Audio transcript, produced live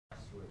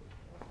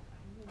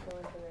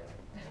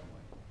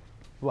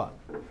What?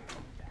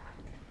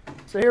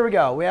 So here we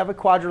go. We have a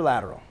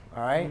quadrilateral.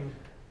 All right.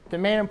 The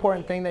main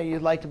important thing that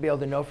you'd like to be able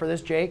to know for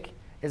this, Jake,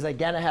 is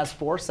again it has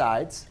 4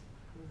 sides.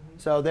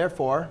 So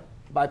therefore,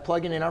 by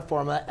plugging in our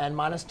formula, n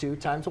minus 2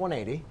 times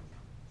 180,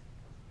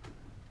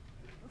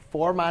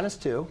 4 minus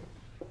 2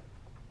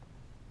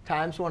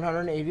 times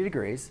 180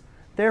 degrees.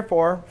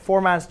 Therefore,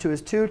 4 minus 2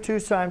 is 2. 2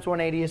 times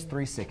 180 is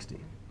 360.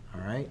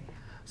 All right.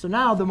 So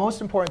now the most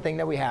important thing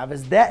that we have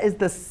is that is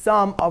the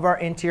sum of our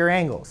interior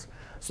angles.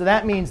 So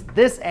that means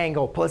this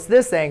angle plus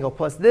this angle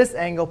plus this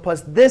angle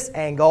plus this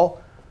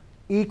angle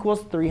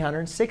equals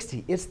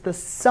 360. It's the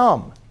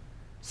sum.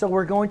 So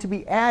we're going to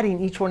be adding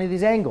each one of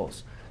these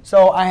angles.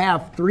 So I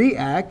have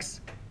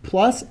 3x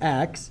plus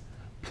x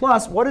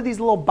plus, what do these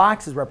little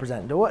boxes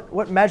represent?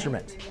 What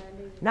measurement?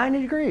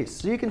 90 degrees.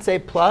 So you can say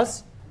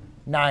plus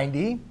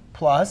 90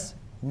 plus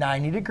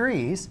 90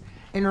 degrees.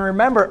 And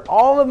remember,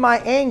 all of my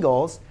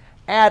angles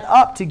add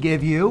up to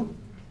give you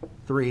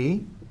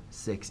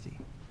 360.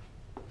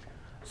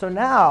 So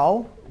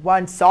now,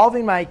 when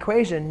solving my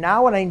equation,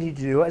 now what I need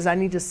to do is I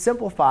need to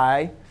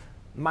simplify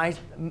my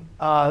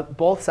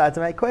both sides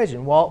of my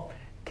equation. Well,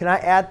 can I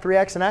add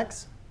 3x and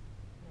x?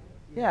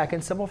 Yeah, I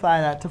can simplify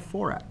that to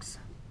 4x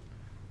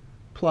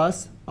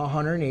plus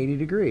 180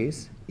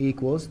 degrees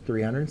equals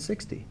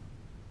 360.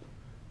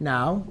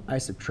 Now, I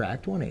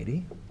subtract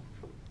 180.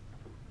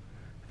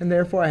 And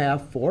therefore, I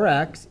have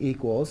 4x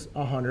equals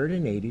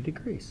 180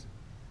 degrees.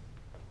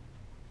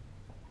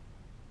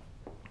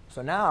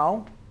 So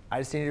now, I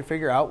just need to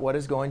figure out what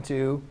is going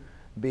to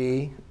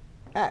be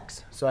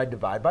x. So I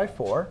divide by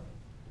 4,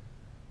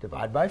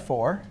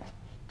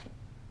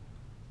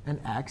 and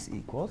x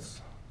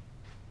equals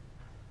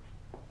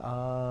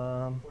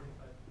 45.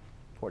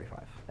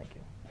 Thank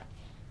you.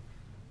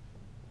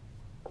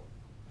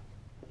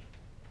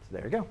 So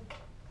there you go.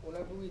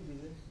 Whenever we do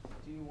this,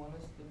 do you want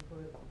us to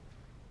put